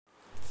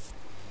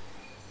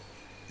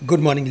Good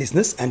morning,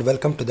 listeners, and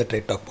welcome to the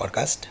Trade Talk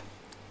podcast.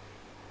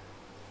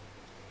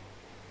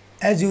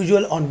 As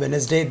usual, on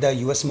Wednesday, the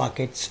US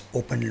markets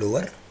opened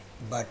lower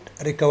but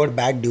recovered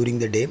back during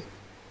the day.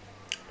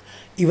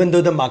 Even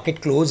though the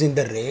market closed in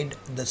the red,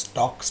 the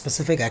stock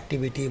specific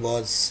activity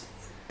was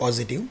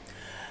positive,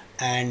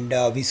 and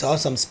we saw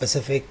some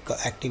specific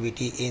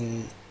activity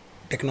in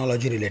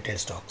technology related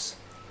stocks.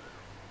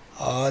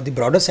 The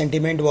broader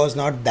sentiment was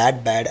not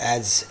that bad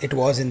as it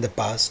was in the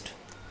past,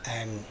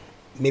 and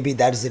maybe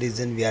that's the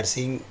reason we are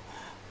seeing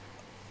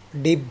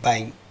deep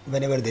buying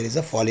whenever there is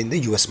a fall in the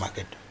US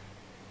market.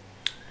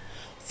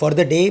 For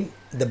the day,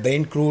 the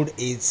Brent crude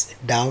is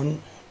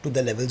down to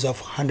the levels of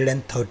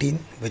 113,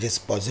 which is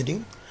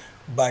positive,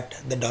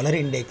 but the dollar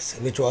index,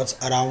 which was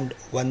around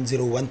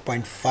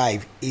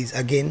 101.5, is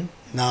again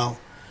now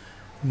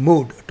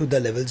moved to the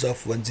levels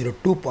of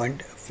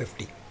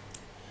 102.50.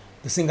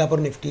 The Singapore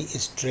Nifty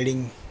is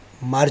trading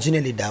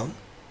marginally down.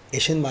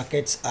 Asian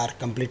markets are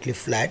completely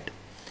flat,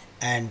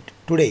 and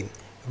today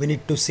we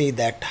need to see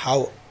that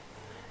how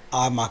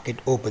our market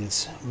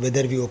opens,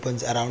 whether we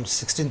opens around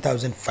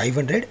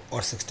 16,500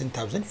 or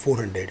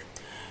 16,400.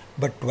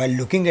 But while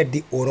looking at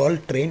the overall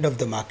trend of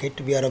the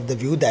market, we are of the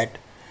view that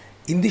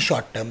in the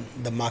short term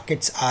the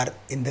markets are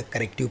in the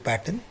corrective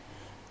pattern.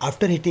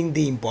 After hitting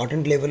the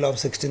important level of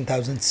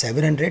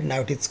 16,700, now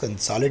it is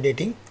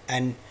consolidating,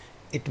 and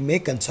it may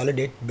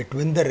consolidate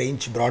between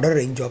the broader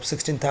range of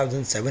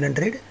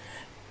 16,700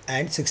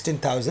 and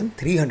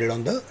 16,300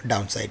 on the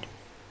downside.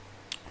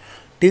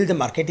 Till the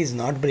market is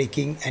not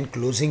breaking and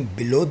closing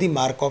below the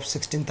mark of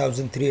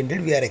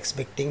 16,300, we are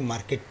expecting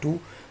market to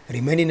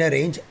remain in a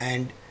range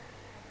and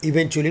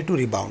eventually to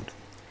rebound.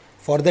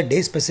 For the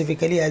day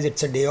specifically, as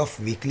it's a day of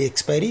weekly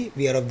expiry,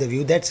 we are of the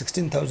view that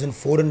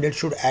 16,400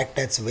 should act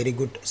as very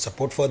good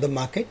support for the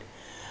market,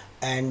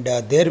 and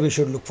there we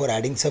should look for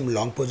adding some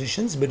long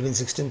positions between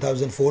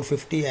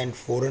 16,450 and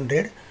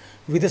 400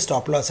 with a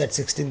stop loss at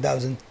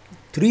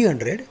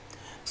 16,300,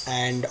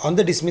 and on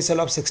the dismissal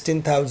of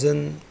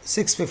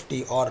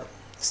 16,650 or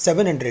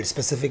 700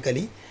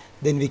 specifically,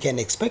 then we can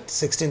expect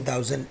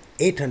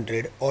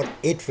 16,800 or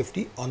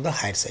 850 on the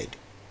higher side.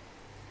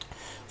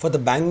 For the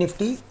bank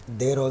Nifty,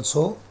 there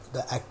also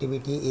the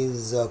activity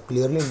is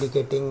clearly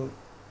indicating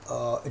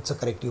it's a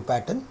corrective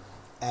pattern,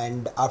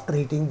 and after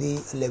hitting the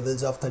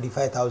levels of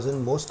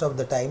 35,000, most of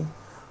the time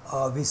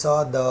we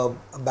saw the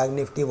bank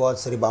Nifty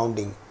was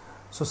rebounding.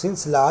 So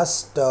since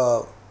last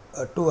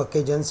two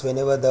occasions,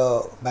 whenever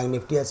the bank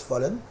Nifty has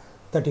fallen,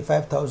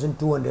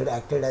 35,200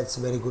 acted as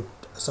very good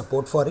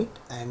support for it,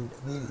 and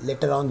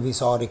later on we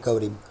saw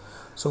recovery.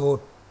 So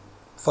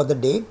for the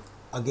day,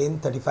 again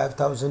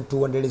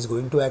 35,200 is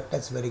going to act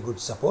as very good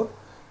support.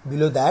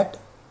 Below that,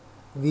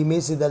 we may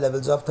see the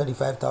levels of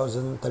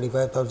 35,000,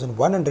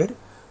 35,100,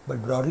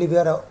 but broadly we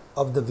are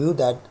of the view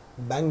that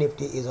bank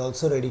Nifty is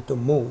also ready to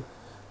move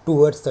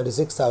towards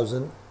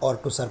 36,000 or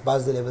to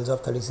surpass the levels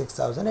of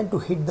 36,000 and to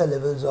hit the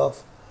levels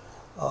of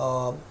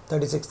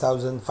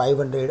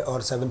 36,500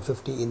 or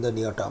 750 in the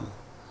near term.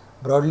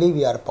 Broadly,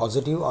 we are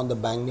positive on the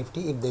bank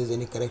Nifty. If there is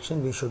any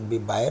correction, we should be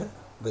buyer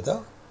with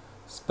a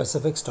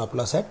specific stop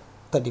loss at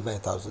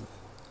 35,000.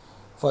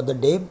 For the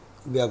day,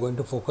 we are going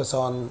to focus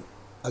on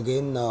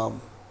again a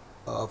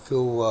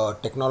few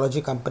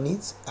technology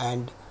companies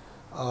and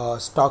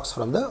stocks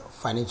from the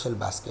financial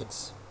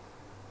baskets.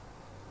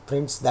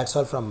 Friends, that's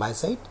all from my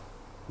side.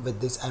 With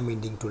this, I'm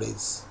ending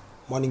today's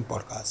morning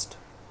podcast.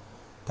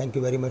 Thank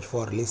you very much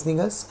for listening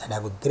us, and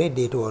have a great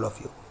day to all of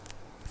you.